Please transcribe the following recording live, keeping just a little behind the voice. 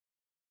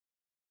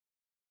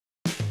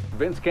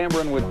Vince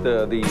Cameron with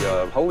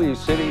the Holy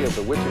City of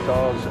the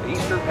Wichita's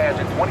Easter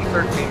Pageant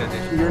 2013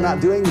 edition. You're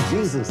not doing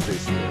Jesus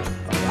this year.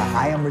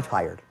 I am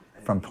retired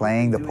from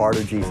playing the part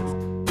of Jesus.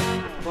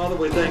 Father,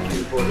 we thank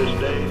you for this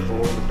day,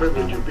 for the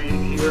privilege of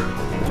being here.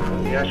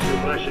 We ask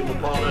your blessing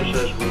upon us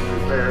as we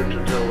prepare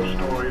to tell the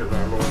story of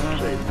our Lord and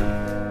Savior.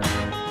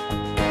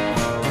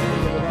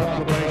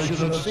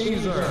 Of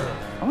Caesar.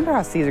 I wonder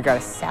how Caesar got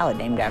a salad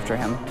named after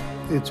him.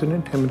 It's an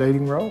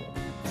intimidating role.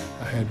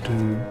 I had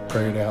to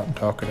pray it out and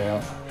talk it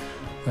out,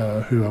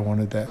 who I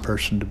wanted that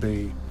person to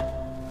be.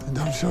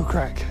 Don't show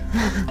crack.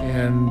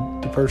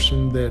 And the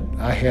person that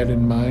I had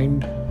in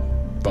mind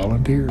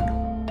volunteered.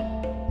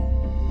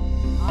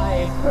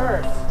 I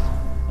curse.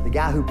 The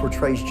guy who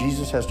portrays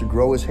Jesus has to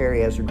grow his hair,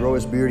 he has to grow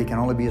his beard, he can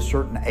only be a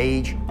certain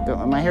age. Don't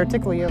let my hair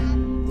tickle you.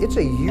 It's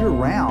a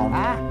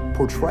year-round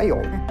portrayal,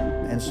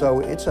 and so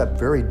it's a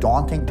very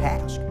daunting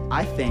task.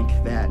 I think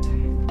that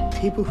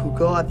people who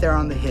go out there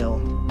on the hill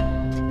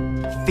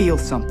feel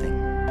something.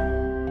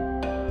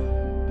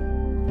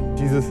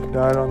 Jesus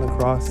died on the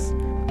cross,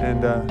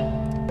 and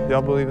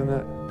y'all believe in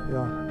that?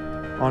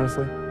 Yeah,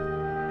 honestly.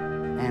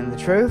 And the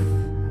truth,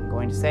 I'm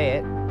going to say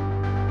it.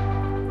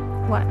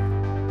 What?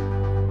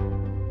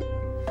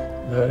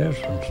 That is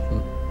some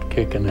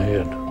kick in the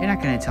head. You're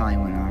not going to tell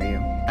anyone, are you?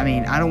 I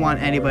mean, I don't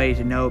want anybody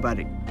to know about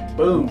it.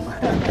 Boom.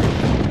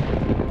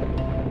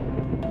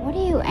 What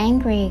are you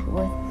angry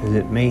with? Is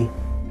it me?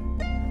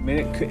 I mean,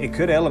 it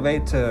could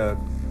elevate to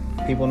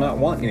people not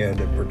wanting you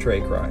to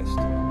portray Christ.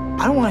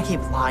 I don't want to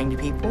keep lying to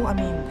people. I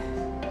mean,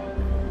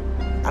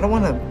 I don't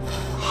want to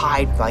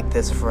hide like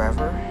this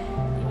forever.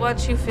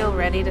 Once you feel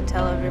ready to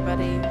tell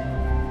everybody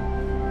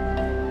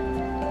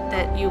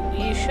that you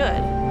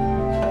should.